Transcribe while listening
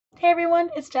Hey everyone,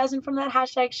 it's Jasmine from that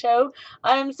hashtag show.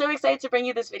 I'm so excited to bring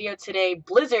you this video today.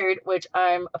 Blizzard, which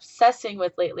I'm obsessing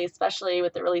with lately, especially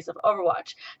with the release of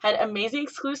Overwatch, had amazing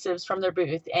exclusives from their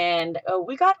booth, and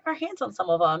we got our hands on some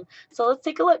of them. So let's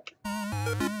take a look.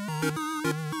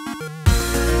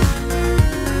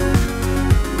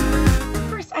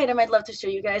 First item I'd love to show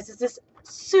you guys is this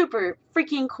super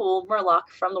freaking cool Murloc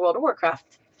from the World of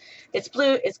Warcraft. It's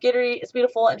blue, it's glittery, it's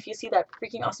beautiful, and if you see that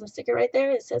freaking awesome sticker right there,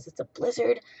 it says it's a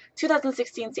Blizzard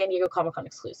 2016 San Diego Comic-Con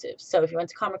exclusive. So if you went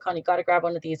to Comic-Con, you gotta grab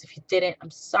one of these. If you didn't, I'm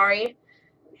sorry.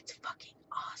 It's fucking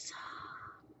awesome.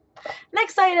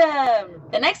 Next item!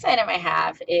 The next item I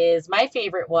have is my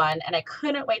favorite one, and I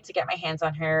couldn't wait to get my hands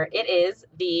on her. It is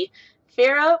the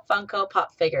Pharah Funko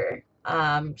Pop figure.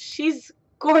 She's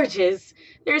gorgeous.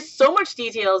 There's so much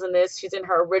details in this. She's in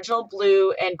her original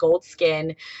blue and gold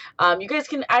skin. You guys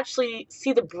can actually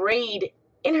see the braid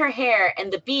in her hair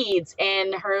and the beads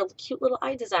and her cute little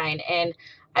eye design, and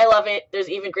I love it. There's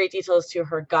even great details to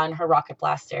her gun, her rocket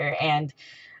blaster, and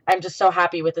I'm just so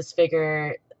happy with this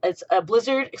figure. It's a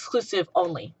Blizzard exclusive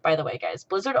only, by the way, guys.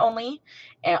 Blizzard only,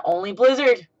 and only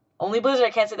Blizzard. Only Blizzard, I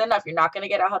can't say that enough. You're not going to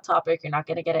get at Hot Topic. You're not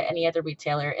going to get at any other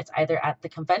retailer. It's either at the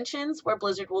conventions where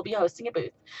Blizzard will be hosting a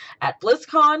booth, at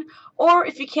BlizzCon, or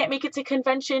if you can't make it to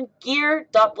convention,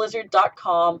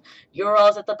 gear.blizzard.com.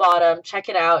 URL's at the bottom. Check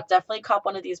it out. Definitely cop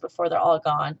one of these before they're all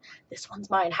gone. This one's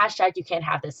mine. Hashtag you can't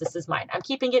have this. This is mine. I'm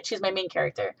keeping it. She's my main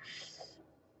character.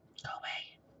 Go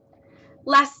away.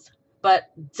 Last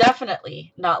but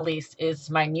definitely not least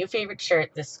is my new favorite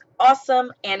shirt. This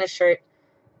awesome Anna shirt.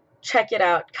 Check it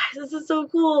out. Guys, this is so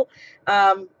cool.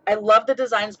 I love the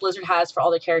designs Blizzard has for all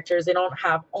the characters. They don't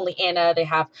have only Anna. They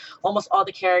have almost all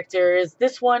the characters.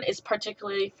 This one is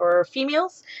particularly for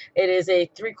females. It is a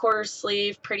 3/4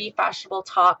 sleeve, pretty fashionable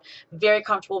top. Very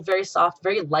comfortable, very soft,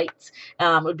 very light.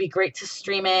 It would be great to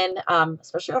stream in,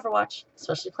 especially Overwatch,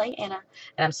 especially playing Anna.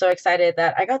 And I'm so excited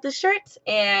that I got this shirt.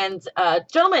 And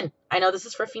gentlemen, I know this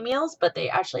is for females, but they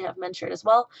actually have men's shirt as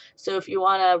well. So if you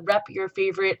want to rep your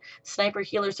favorite sniper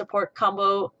healer support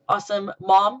combo, awesome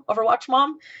mom, Overwatch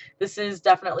mom, this is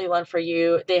definitely one for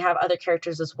you. They have other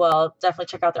characters as well. Definitely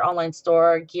check out their online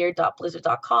store,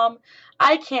 gear.blizzard.com.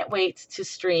 I can't wait to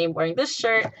stream wearing this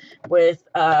shirt with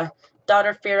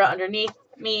daughter Pharah underneath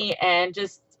me, and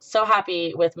just so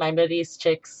happy with my Mideast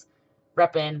chicks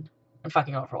repping and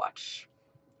fucking Overwatch.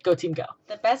 Go team go.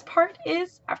 The best part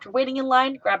is, after waiting in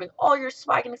line, grabbing all your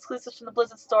swag and exclusives from the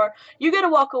Blizzard store, you get to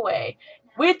walk away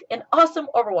with an awesome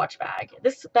Overwatch bag.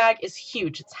 This bag is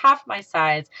huge. It's half my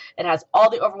size. It has all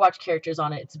the Overwatch characters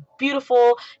on it. It's beautiful.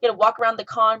 You get to walk around the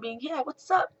con being, yeah, what's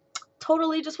up?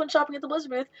 Totally just went shopping at the Blizzard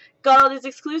booth. Got all these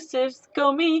exclusives.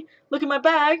 Go me. Look at my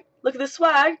bag. Look at this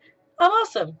swag. I'm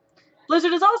awesome.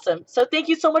 Blizzard is awesome. So thank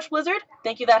you so much, Blizzard.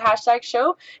 Thank you, that hashtag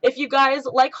show. If you guys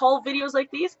like haul videos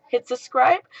like these, hit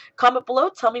subscribe, comment below,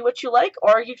 tell me what you like,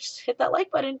 or you just hit that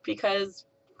like button because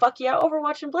fuck yeah,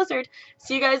 Overwatch and Blizzard.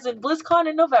 See you guys in BlizzCon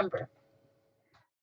in November.